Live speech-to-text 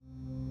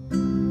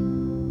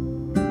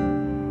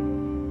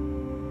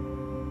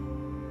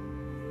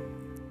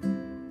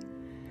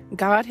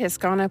God has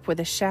gone up with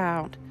a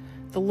shout,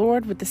 the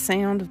Lord with the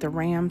sound of the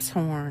ram's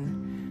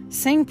horn.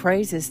 Sing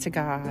praises to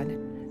God.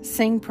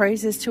 Sing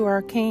praises to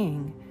our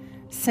King.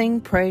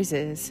 Sing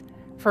praises,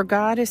 for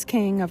God is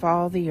King of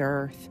all the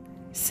earth.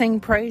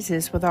 Sing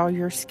praises with all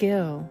your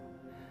skill.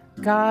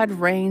 God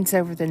reigns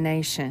over the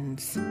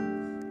nations.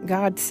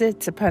 God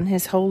sits upon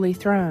his holy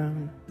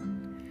throne.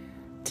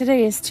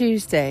 Today is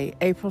Tuesday,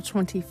 April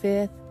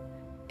 25th,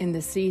 in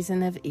the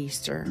season of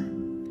Easter.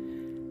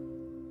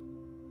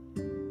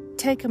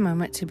 Take a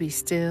moment to be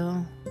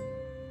still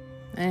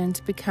and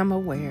become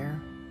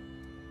aware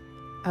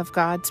of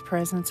God's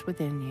presence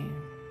within you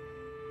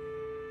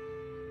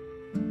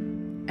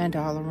and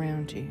all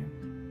around you.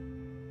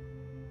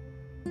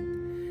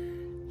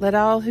 Let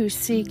all who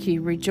seek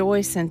you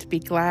rejoice and be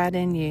glad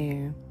in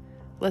you.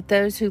 Let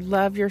those who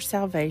love your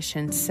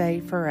salvation say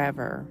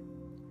forever,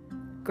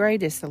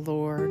 "Great is the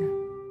Lord."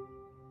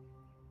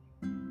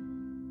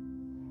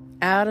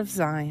 Out of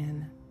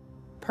Zion,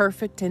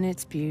 perfect in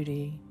its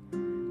beauty,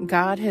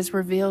 God has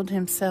revealed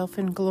himself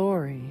in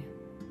glory.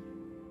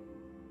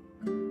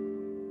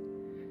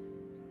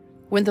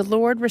 When the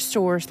Lord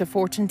restores the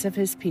fortunes of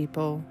his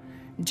people,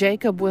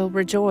 Jacob will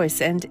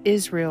rejoice and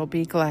Israel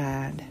be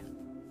glad.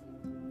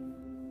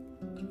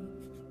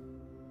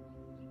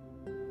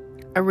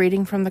 A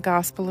reading from the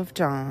Gospel of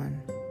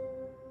John.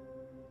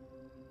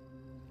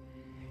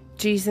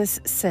 Jesus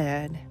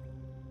said,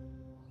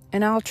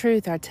 "In all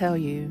truth I tell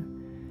you,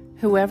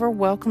 whoever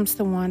welcomes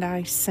the one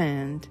I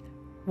send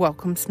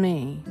welcomes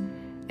me,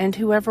 and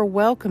whoever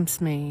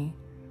welcomes me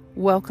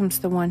welcomes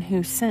the one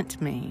who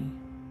sent me."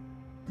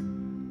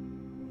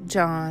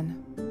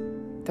 John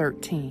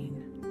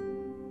 13.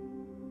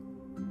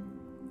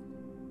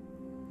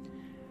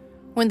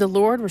 When the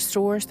Lord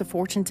restores the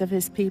fortunes of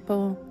his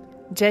people,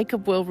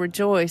 Jacob will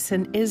rejoice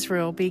and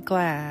Israel be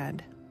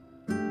glad.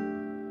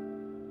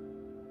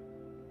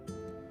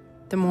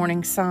 The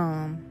Morning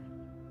Psalm.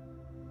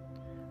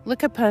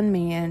 Look upon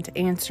me and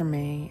answer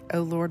me,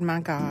 O Lord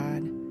my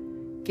God.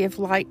 Give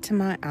light to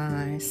my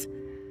eyes,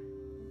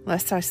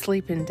 lest I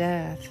sleep in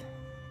death.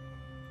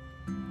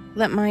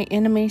 Let my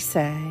enemy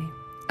say,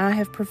 I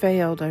have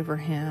prevailed over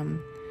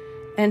him,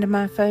 and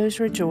my foes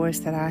rejoice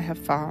that I have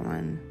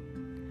fallen.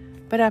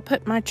 But I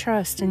put my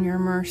trust in your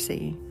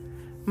mercy.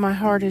 My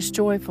heart is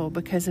joyful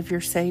because of your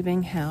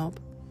saving help.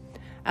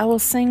 I will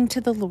sing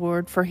to the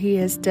Lord, for he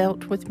has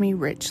dealt with me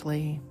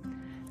richly.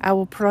 I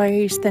will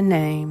praise the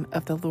name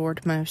of the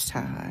Lord Most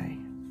High.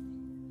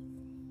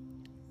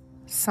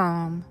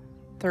 Psalm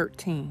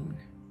 13.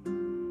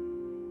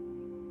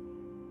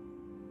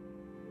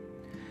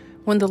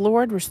 When the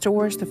Lord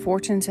restores the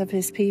fortunes of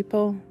his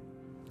people,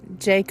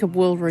 Jacob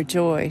will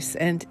rejoice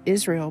and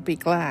Israel be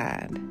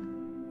glad.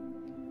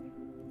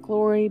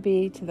 Glory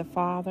be to the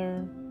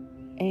Father,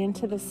 and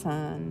to the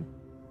Son,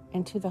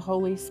 and to the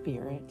Holy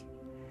Spirit,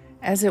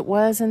 as it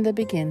was in the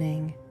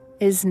beginning,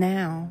 is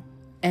now,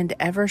 and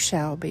ever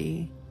shall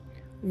be,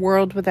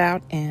 world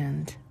without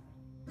end.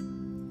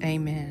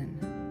 Amen.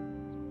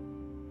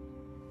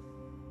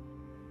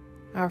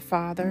 Our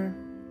Father,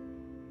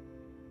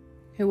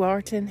 who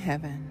art in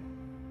heaven,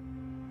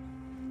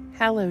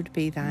 hallowed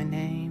be thy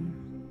name.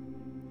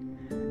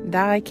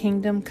 Thy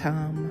kingdom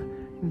come,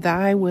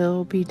 thy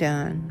will be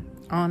done,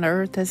 on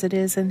earth as it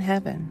is in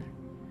heaven.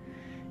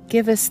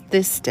 Give us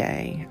this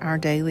day our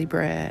daily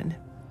bread,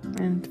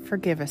 and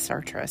forgive us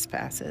our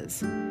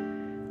trespasses,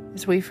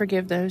 as we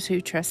forgive those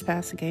who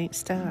trespass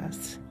against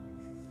us.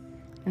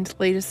 And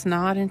lead us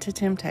not into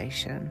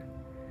temptation,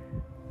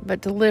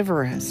 but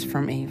deliver us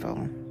from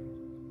evil.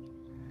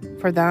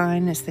 For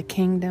thine is the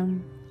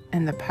kingdom,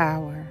 and the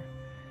power,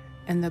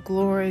 and the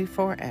glory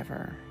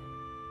forever.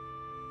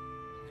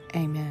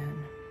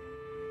 Amen.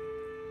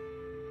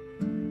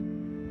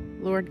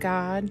 Lord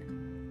God,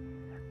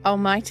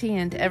 Almighty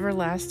and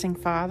everlasting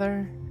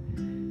Father,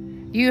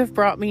 you have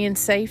brought me in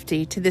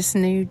safety to this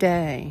new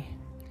day.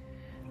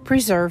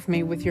 Preserve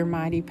me with your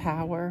mighty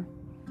power,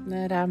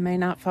 that I may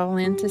not fall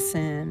into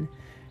sin,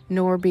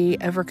 nor be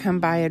overcome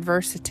by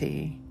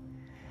adversity.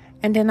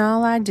 And in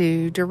all I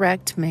do,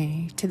 direct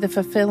me to the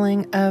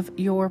fulfilling of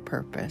your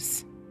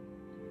purpose.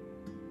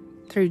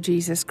 Through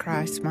Jesus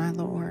Christ, my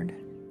Lord.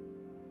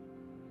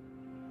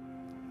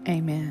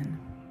 Amen.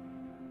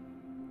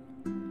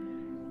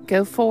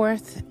 Go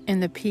forth in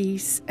the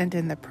peace and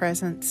in the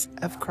presence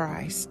of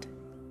Christ.